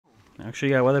Actually,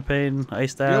 you got weather pane,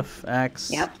 ice staff,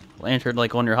 axe, lantern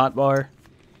like on your hotbar,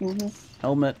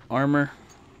 helmet, armor,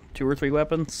 2 or 3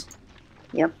 weapons.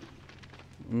 Yep.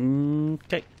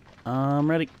 Okay, I'm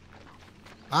ready.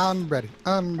 I'm ready.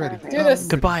 I'm ready. Do this.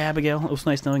 Goodbye, Abigail. It was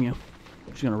nice knowing you.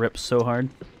 She's gonna rip so hard.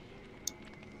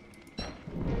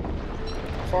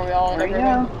 Before we all There we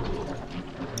go.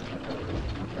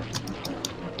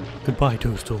 Goodbye,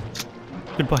 Toadstool.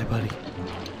 Goodbye, buddy.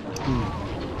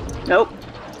 Nope.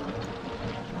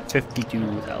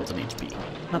 52,000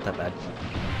 HP. Not that bad.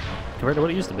 Compared to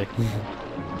what it used to be.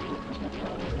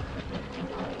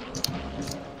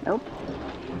 Nope.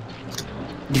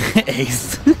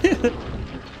 Ace.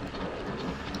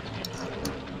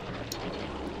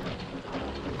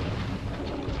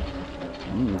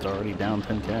 It's already down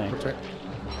 10k. Okay.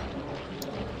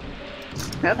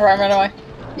 Yep. Run away.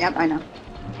 Yep, I know.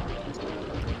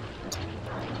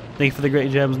 Thank you for the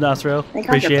great gems, Nasro. Thank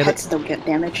God your Appreciate pets it. don't get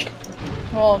damaged.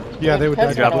 Well, Yeah, they would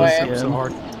pets drop run us away. up so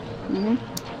hard.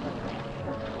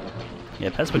 Yeah,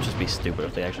 pets would just be stupid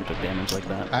if they actually took damage like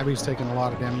that. Abby's taking a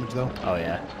lot of damage though. Oh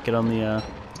yeah. Get on the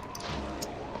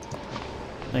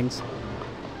things.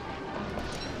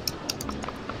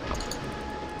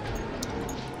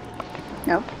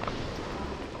 Nope.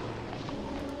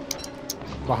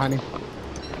 Behind him.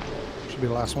 Should be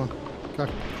the last one.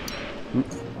 Okay.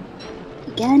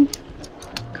 Again?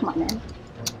 Come on, man.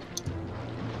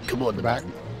 Come on, the Back.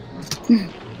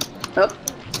 Oh.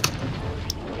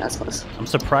 That's close. I'm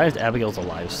surprised Abigail's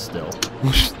alive still.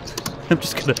 I'm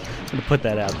just gonna put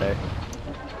that out there.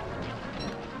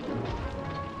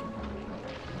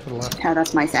 To the left. Yeah,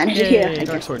 that's my sanity. Yay, Yeah, I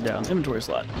dark guess. sword down. Inventory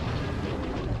slot.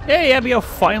 Hey, Abigail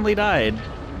finally died.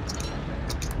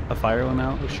 A fire went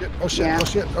out. Oh shit. Oh shit. Yeah. Oh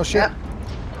shit. Oh shit. Yep.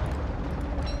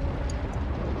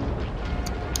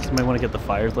 Somebody want to get the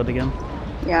fires lit again?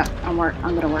 Yeah, I'm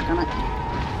gonna work on it.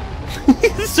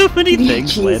 So many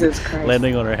things Jesus Christ.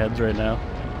 landing on our heads right now.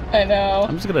 I know.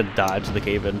 I'm just gonna dodge the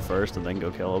cave in first and then go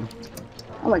kill him.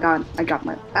 Oh my god, I dropped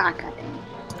my back. God dang.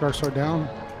 Dark sword down.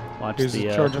 Watch He's the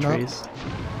charging up. trees.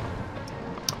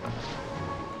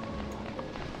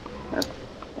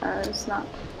 It's not.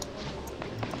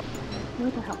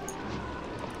 Where the hell?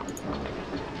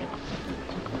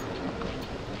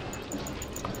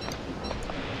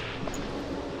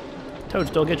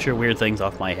 Toadstool, get your weird things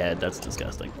off my head. That's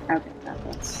disgusting. Okay,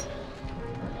 that's.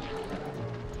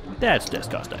 That's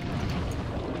disgusting.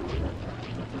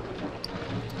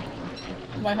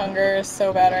 My hunger is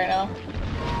so bad right now.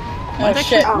 Mine's, Oh actually,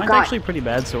 shit. Oh, mine's God. actually pretty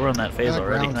bad, so we're on that phase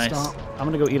already. Background Nice. stomp. I'm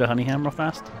gonna go eat a honey ham real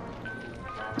fast.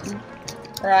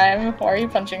 Rhyme, why are you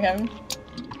punching him?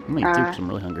 I'm gonna eat too 'cause I'm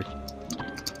really hungry.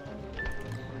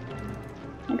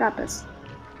 I got this.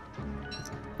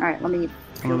 Alright, let me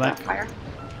Coming fuel that back. fire.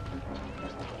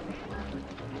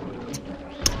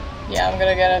 Yeah, I'm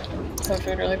gonna get some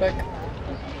food really quick.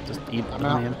 Just eat the I'm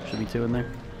honey out. ham. Should be 2 in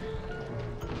there.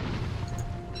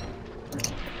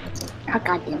 Oh,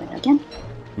 god damn it, again?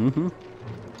 Mm-hmm.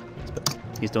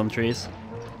 He's still in the trees.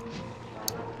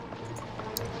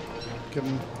 Give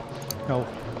him health.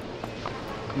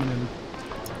 And then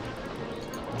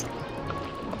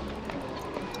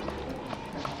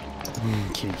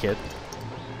Kitty kit.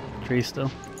 Tree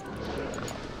still.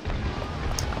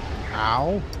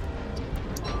 ow.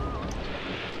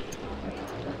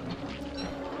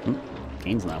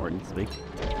 Gain's not where it needs to be.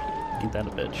 Ain't that a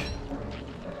bitch?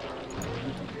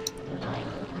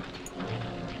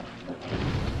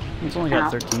 He's only got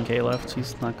Ow. 13k left.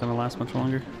 He's not gonna last much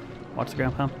longer. Watch the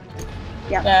ground pound.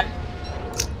 Yep. Yeah.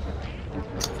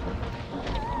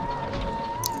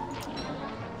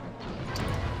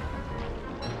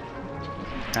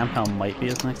 Ground pound might be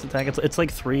his next attack. It's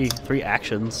like three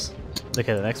actions.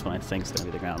 Okay, the next one I think is gonna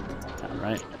be the ground pound,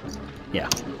 right? Yeah.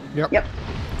 Yep. Yep.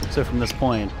 So from this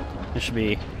point, it should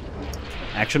be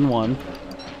action 1,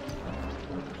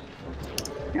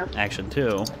 Yep. action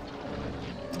 2.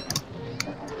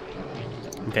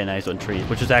 Okay, now he's on trees,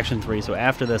 which is action 3. So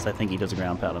after this, I think he does a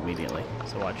ground pound immediately.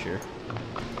 So watch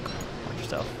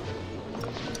yourself.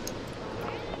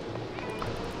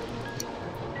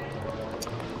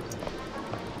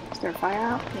 Is there a fire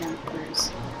out? Yeah, there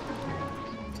is.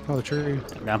 Oh, the tree.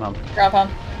 Ground pound. Grab him.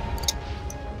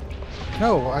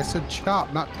 No, I said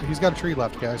chop. Not. He's got a tree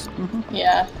left, guys.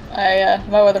 Yeah,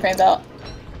 my weather pane's out.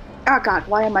 Oh god,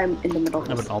 why am I in the middle of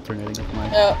I've this? been alternating with my.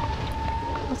 No.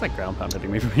 What's that ground pound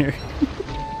hitting me from here?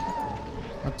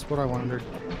 That's what I wondered.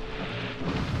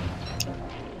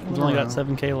 He's only got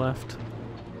 7k left.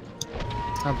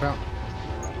 How about?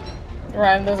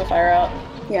 Rhyme, there's a fire out.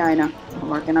 Yeah, I know. I'm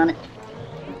working on it.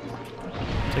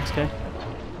 6k.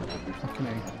 Fucking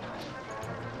A.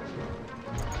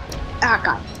 Ah,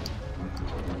 god.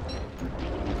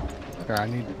 Here, I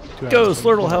need to Go,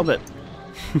 Slurtle helmet!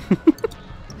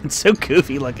 It's so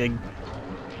goofy looking.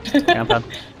 Compound.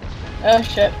 Oh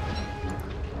shit.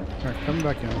 Alright, coming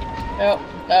back in. Nope,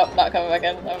 nope, not coming back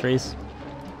in. Nope. Trees.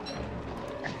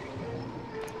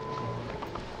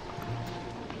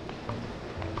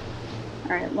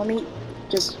 Alright, let me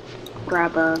just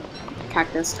grab a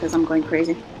cactus because I'm going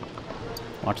crazy.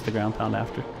 Watch the ground pound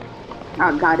after.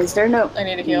 Oh god, is there no... I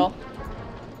need a heal.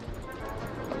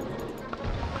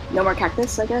 No more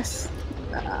cactus, I guess?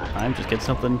 Fine, just get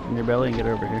something in your belly and get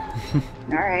over here.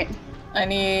 Alright. I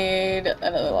need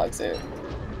another log suit.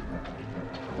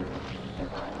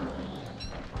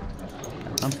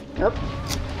 Nope.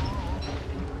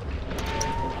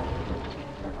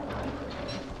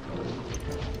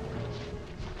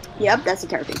 Yep, that's a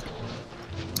terrapin.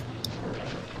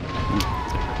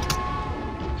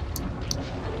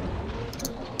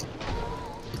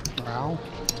 Wow.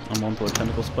 I'm on to a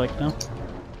tentacle spike now.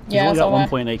 Yeah, He's so only am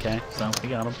got I. 1.8k, so we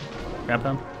got him. Grab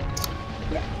him.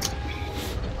 Yeah.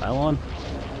 Pile on.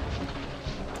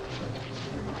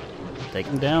 Take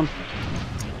him down.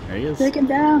 There he is. Take him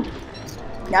down.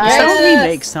 The Nice. sound he Yes!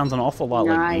 makes sounds an awful lot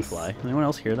like Nice. Mayfly. Anyone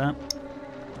else hear that?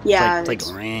 Yeah, It's like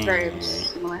very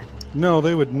similar. No,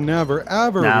 they would never,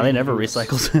 ever. Nah, they never reuse.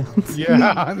 recycle sounds.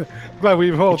 Yeah, but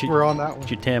we both Get you- were on that one.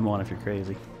 Get you tam on if you're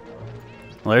crazy.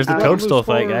 Well, there's the Oh. Toadstool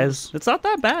fight, Forward. guys. It's not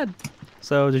that bad.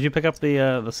 So, did you pick up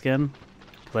the skin?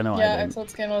 Because I know Yeah, I didn't. what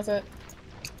skin was it?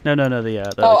 No,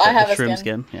 the Oh, I the have a shroom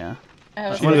skin. skin. Yeah. I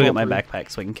have I'm a gonna go all get my three. backpack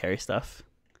so I can carry stuff.